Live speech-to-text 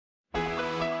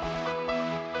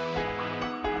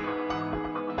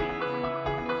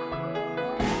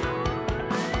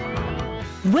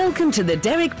Welcome to the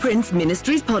Derek Prince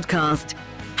Ministries podcast,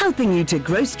 helping you to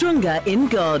grow stronger in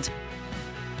God.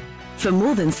 For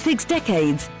more than 6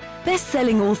 decades,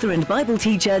 best-selling author and Bible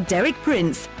teacher Derek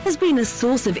Prince has been a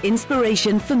source of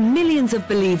inspiration for millions of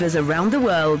believers around the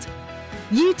world.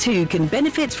 You too can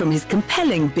benefit from his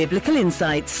compelling biblical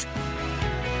insights.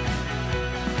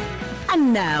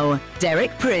 And now,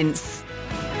 Derek Prince.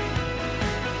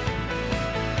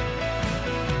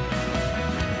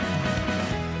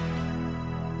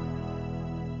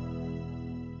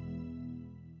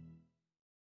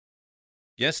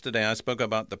 Yesterday I spoke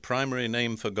about the primary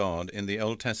name for God in the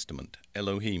Old Testament,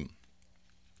 Elohim.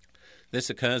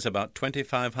 This occurs about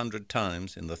 2,500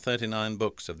 times in the 39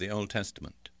 books of the Old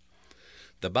Testament.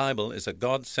 The Bible is a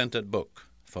God-centered book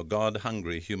for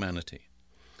God-hungry humanity.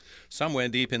 Somewhere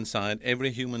deep inside every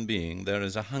human being there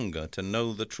is a hunger to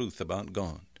know the truth about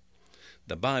God.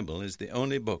 The Bible is the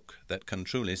only book that can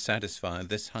truly satisfy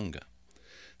this hunger.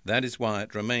 That is why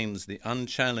it remains the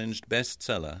unchallenged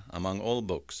bestseller among all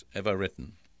books ever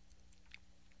written.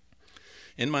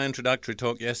 In my introductory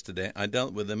talk yesterday, I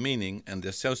dealt with the meaning and the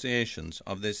associations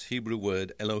of this Hebrew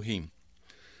word Elohim.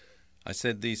 I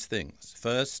said these things.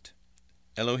 First,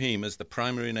 Elohim is the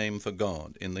primary name for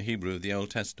God in the Hebrew of the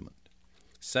Old Testament.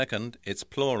 Second, it's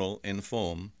plural in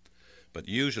form, but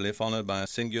usually followed by a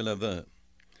singular verb.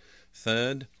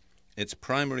 Third, its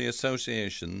primary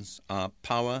associations are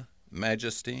power,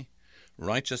 majesty,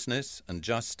 righteousness and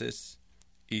justice,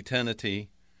 eternity,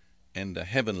 and a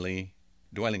heavenly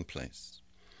dwelling place.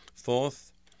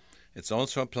 Fourth, it's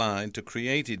also applied to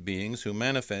created beings who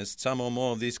manifest some or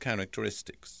more of these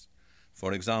characteristics.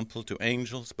 For example, to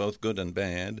angels, both good and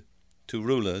bad, to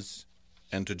rulers,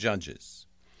 and to judges.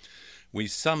 We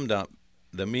summed up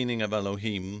the meaning of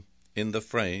Elohim in the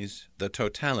phrase, the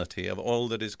totality of all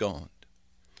that is God.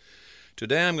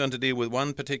 Today I'm going to deal with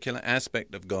one particular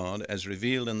aspect of God as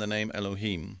revealed in the name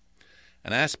Elohim,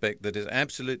 an aspect that is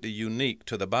absolutely unique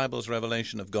to the Bible's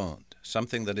revelation of God,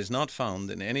 something that is not found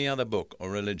in any other book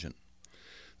or religion.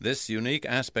 This unique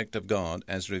aspect of God,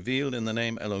 as revealed in the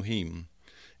name Elohim,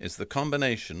 is the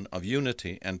combination of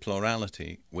unity and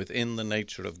plurality within the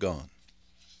nature of God.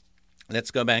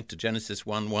 Let's go back to Genesis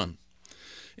 1:1.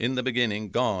 In the beginning,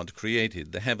 God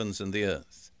created the heavens and the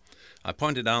earth. I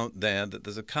pointed out there that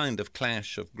there's a kind of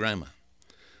clash of grammar.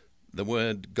 The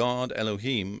word God,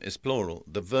 Elohim, is plural.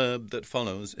 The verb that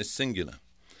follows is singular.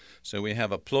 So we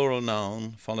have a plural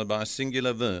noun followed by a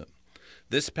singular verb.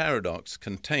 This paradox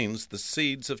contains the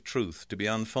seeds of truth to be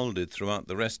unfolded throughout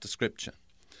the rest of Scripture.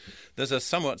 There's a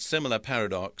somewhat similar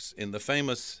paradox in the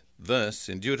famous verse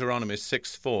in Deuteronomy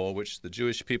 6:4, which the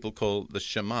Jewish people call the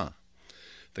Shema,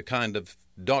 the kind of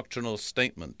doctrinal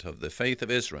statement of the faith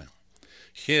of Israel.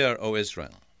 Hear, O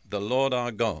Israel, the Lord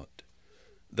our God.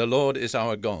 The Lord is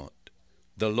our God.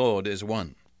 The Lord is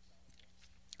one.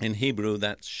 In Hebrew,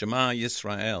 that's Shema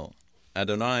Yisrael,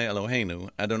 Adonai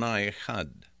Eloheinu, Adonai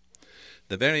Echad.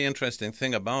 The very interesting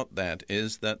thing about that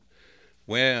is that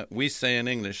where we say in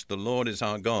English, the Lord is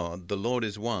our God, the Lord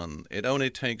is one, it only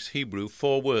takes Hebrew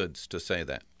 4 words to say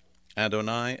that.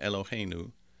 Adonai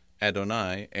Eloheinu,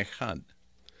 Adonai Echad.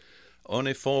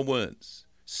 Only 4 words.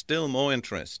 Still more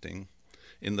interesting,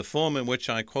 in the form in which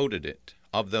I quoted it,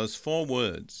 of those 4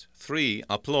 words, 3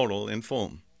 are plural in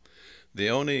form.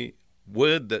 The only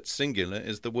word that's singular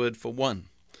is the word for one.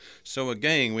 So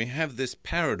again, we have this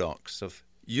paradox of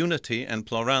unity and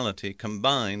plurality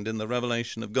combined in the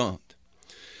revelation of God.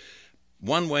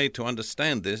 One way to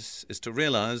understand this is to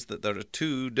realize that there are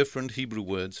 2 different Hebrew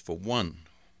words for one.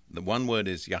 The one word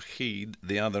is Yachid,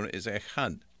 the other is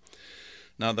Echad.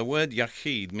 Now, the word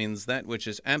Yachid means that which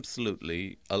is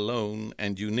absolutely alone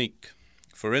and unique.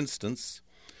 For instance,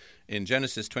 in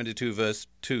Genesis 22, verse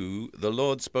 2, the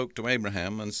Lord spoke to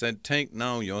Abraham and said, "Take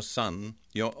now your son,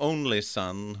 your only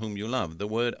son whom you love." The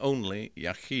word only,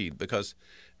 Yachid, because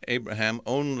Abraham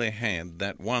only had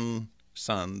that one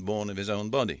son born of his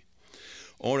own body.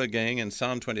 Or again, in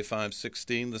Psalm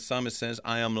 25:16, the psalmist says,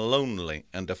 "I am lonely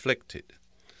and afflicted."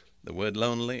 The word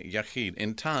lonely, Yachid,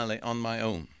 entirely on my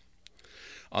own.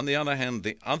 On the other hand,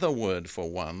 the other word for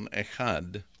one,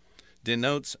 Echad,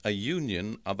 denotes a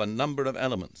union of a number of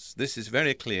elements. This is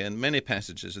very clear in many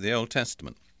passages of the Old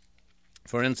Testament.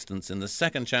 For instance, in the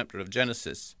 2nd chapter of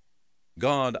Genesis,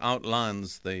 God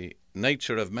outlines the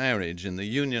nature of marriage in the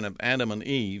union of Adam and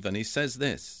Eve, and he says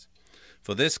this,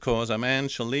 "For this cause a man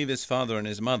shall leave his father and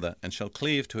his mother, and shall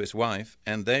cleave to his wife,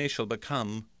 and they shall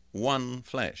become one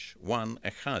flesh," one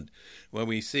Echad, where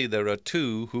we see there are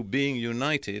 2 who being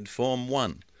united form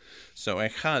one. So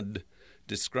Echad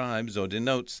describes or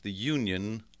denotes the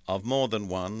union of more than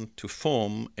one to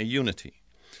form a unity.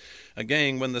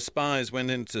 Again, when the spies went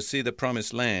in to see the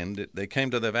promised land, they came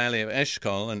to the valley of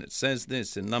Eshcol, and it says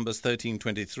this in Numbers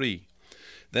 13:23.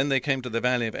 Then they came to the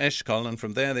valley of Eshcol, and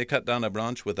from there they cut down a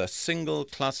branch with a single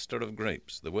cluster of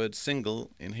grapes. The word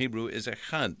single in Hebrew is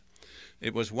echad.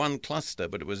 It was one cluster,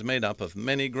 but it was made up of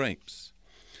many grapes.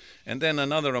 And then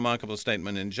another remarkable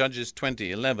statement in Judges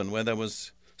 20:11, where there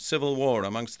was civil war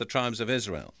amongst the tribes of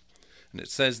Israel. And it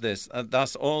says this,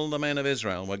 thus all the men of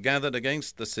Israel were gathered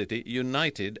against the city,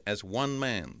 united as one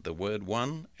man. The word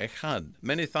one, echad,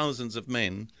 many thousands of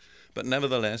men, but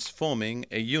nevertheless forming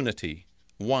a unity,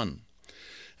 one.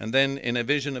 And then in a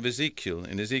vision of Ezekiel,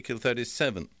 in Ezekiel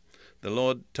 37, the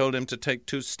Lord told him to take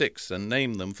 2 sticks and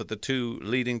name them for the 2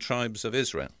 leading tribes of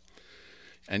Israel.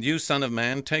 And you, son of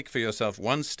man, take for yourself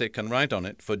 1 stick and write on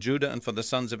it for Judah and for the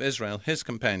sons of Israel, his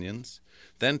companions.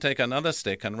 Then take another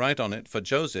stick and write on it for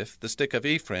Joseph, the stick of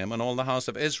Ephraim, and all the house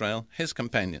of Israel, his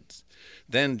companions.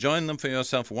 Then join them for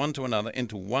yourself one to another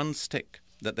into 1 stick,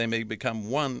 that they may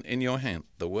become one in your hand.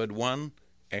 The word one,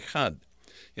 echad.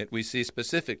 Yet we see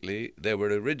specifically there were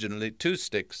originally 2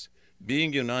 sticks.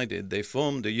 Being united, they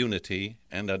formed a unity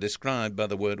and are described by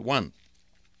the word one.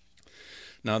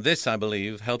 Now this, I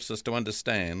believe, helps us to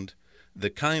understand the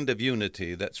kind of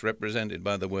unity that's represented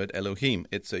by the word Elohim.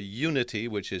 It's a unity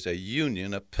which is a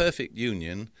union, a perfect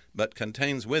union, but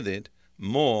contains with it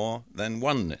more than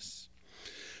oneness.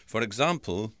 For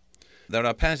example, there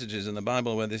are passages in the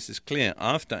Bible where this is clear.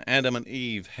 After Adam and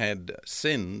Eve had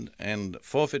sinned and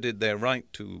forfeited their right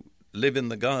to live in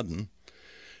the garden,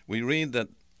 we read that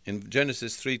in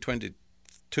Genesis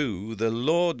 3:22, the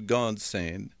Lord God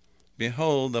said,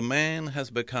 "Behold, the man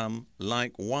has become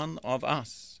like one of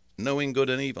us, knowing good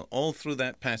and evil." All through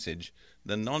that passage,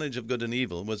 the knowledge of good and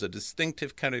evil was a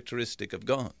distinctive characteristic of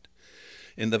God.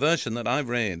 In the version that I've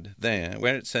read there,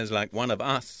 where it says like one of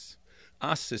us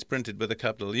is printed with a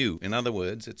capital U. In other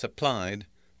words, it's applied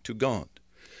to God.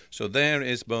 So there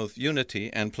is both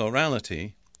unity and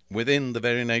plurality within the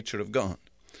very nature of God.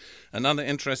 Another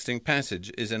interesting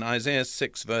passage is in Isaiah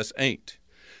 6, verse 8,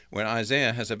 where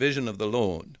Isaiah has a vision of the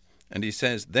Lord, and he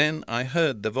says, "Then I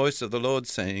heard the voice of the Lord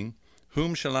saying,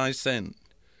 Whom shall I send?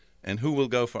 And who will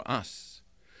go for us?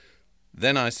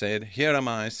 Then I said, Here am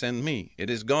I, send me." It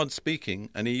is God speaking,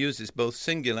 and he uses both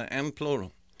singular and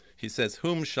plural. He says,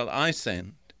 "Whom shall I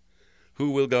send?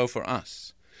 Who will go for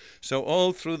us?" So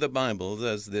all through the Bible,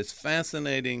 there's this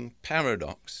fascinating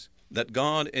paradox that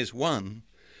God is one,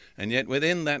 and yet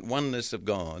within that oneness of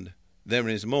God, there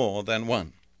is more than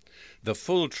one. The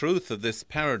full truth of this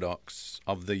paradox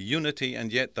of the unity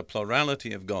and yet the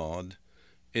plurality of God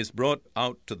is brought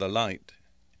out to the light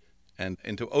and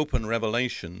into open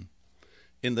revelation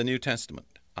in the New Testament.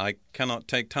 I cannot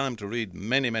take time to read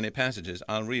many, many passages.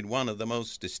 I'll read one of the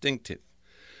most distinctive.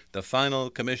 The final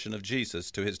commission of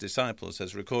Jesus to his disciples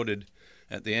as recorded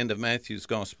at the end of Matthew's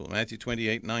Gospel, Matthew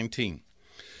 28:19.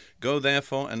 "Go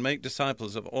therefore and make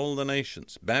disciples of all the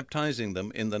nations, baptizing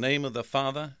them in the name of the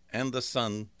Father and the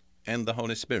Son and the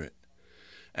Holy Spirit."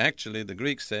 Actually, the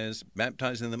Greek says,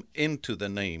 baptizing them into the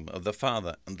name of the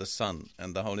Father and the Son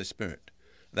and the Holy Spirit.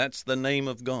 That's the name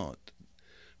of God.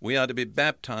 We are to be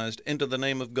baptized into the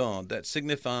name of God. That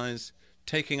signifies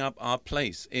taking up our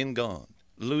place in God,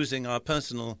 losing our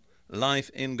personal life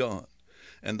in God.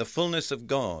 And the fullness of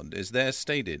God is there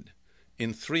stated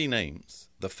in 3 names,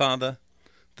 the Father,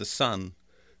 the Son,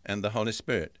 and the Holy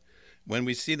Spirit. When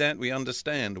we see that, we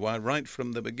understand why right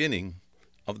from the beginning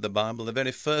of the Bible, the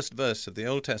very first verse of the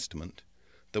Old Testament,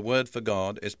 the word for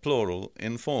God is plural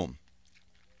in form.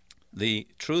 The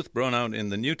truth brought out in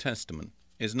the New Testament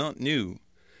is not new.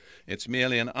 It's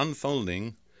merely an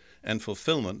unfolding and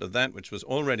fulfillment of that which was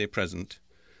already present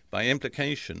by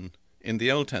implication in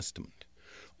the Old Testament.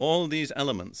 All these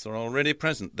elements are already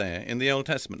present there in the Old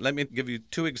Testament. Let me give you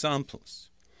 2 examples.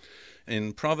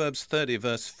 In Proverbs 30,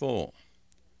 verse 4,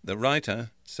 the writer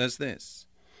says this,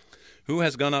 "Who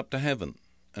has gone up to heaven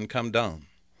and come down?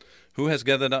 Who has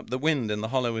gathered up the wind in the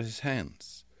hollow of his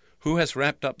hands? Who has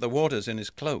wrapped up the waters in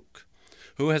his cloak?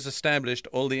 Who has established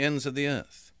all the ends of the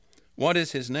earth? What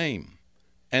is his name,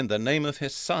 and the name of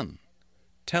his son?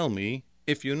 Tell me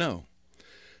if you know."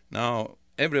 Now,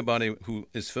 everybody who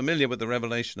is familiar with the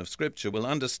revelation of Scripture will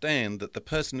understand that the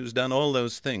person who's done all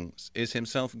those things is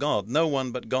himself God. No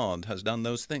one but God has done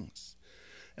those things.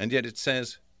 And yet it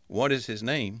says, what is his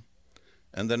name,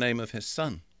 and the name of his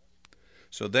son?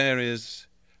 So there is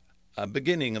a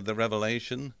beginning of the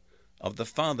revelation of the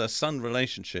Father-Son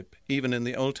relationship, even in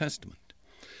the Old Testament.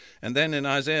 And then in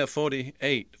Isaiah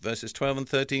 48, verses 12 and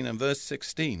 13 and verse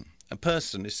 16, a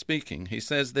person is speaking. He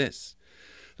says this,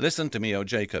 "Listen to me, O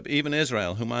Jacob, even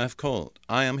Israel, whom I have called.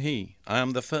 I am he, I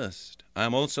am the first, I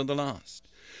am also the last.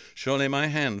 Surely my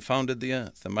hand founded the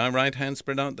earth, and my right hand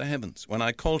spread out the heavens. When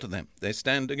I call to them, they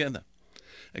stand together.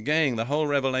 Again, the whole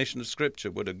revelation of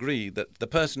Scripture would agree that the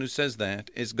person who says that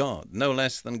is God, no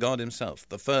less than God himself,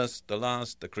 the first, the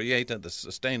last, the creator, the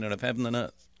sustainer of heaven and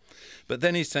earth. But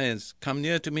then he says, come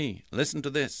near to me, listen to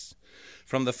this.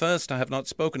 From the first I have not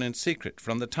spoken in secret.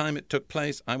 From the time it took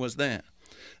place, I was there.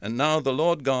 And now the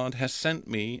Lord God has sent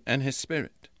me and his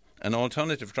Spirit. An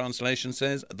alternative translation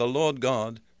says, the Lord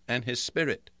God and his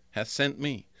Spirit hath sent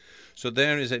me. So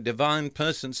there is a divine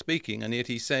person speaking, and yet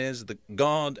he says, the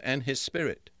God and his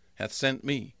Spirit hath sent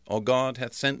me, or God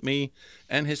hath sent me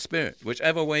and his Spirit.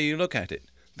 Whichever way you look at it,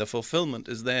 the fulfillment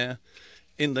is there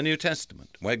in the New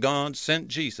Testament, where God sent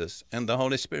Jesus and the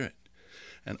Holy Spirit.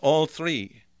 And all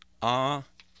three are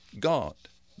God,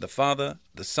 the Father,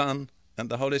 the Son, and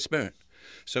the Holy Spirit.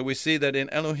 So we see that in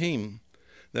Elohim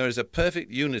there is a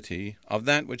perfect unity of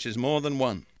that which is more than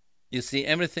one. You see,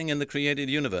 everything in the created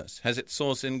universe has its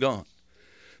source in God.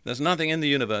 There's nothing in the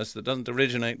universe that doesn't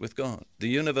originate with God. The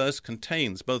universe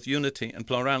contains both unity and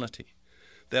plurality.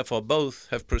 Therefore, both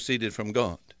have proceeded from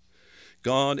God.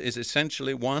 God is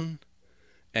essentially one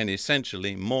and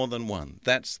essentially more than one.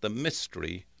 That's the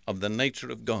mystery of the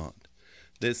nature of God,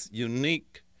 this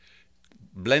unique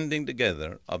blending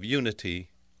together of unity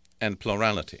and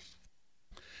plurality.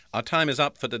 Our time is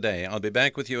up for today. I'll be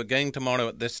back with you again tomorrow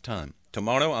at this time.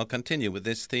 Tomorrow I'll continue with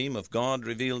this theme of God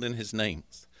revealed in his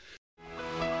names.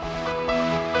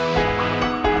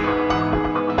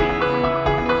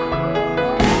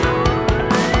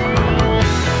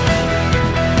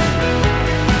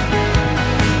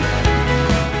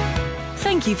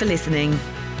 Thank you for listening.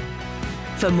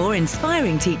 For more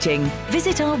inspiring teaching,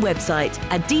 visit our website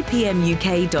at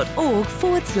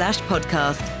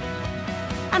dpmuk.org/podcast.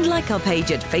 And like our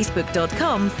page at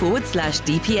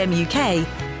facebook.com/dpmuk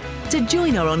to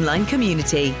join our online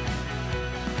community.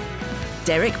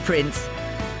 Derek Prince,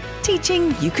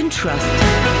 teaching you can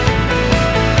trust.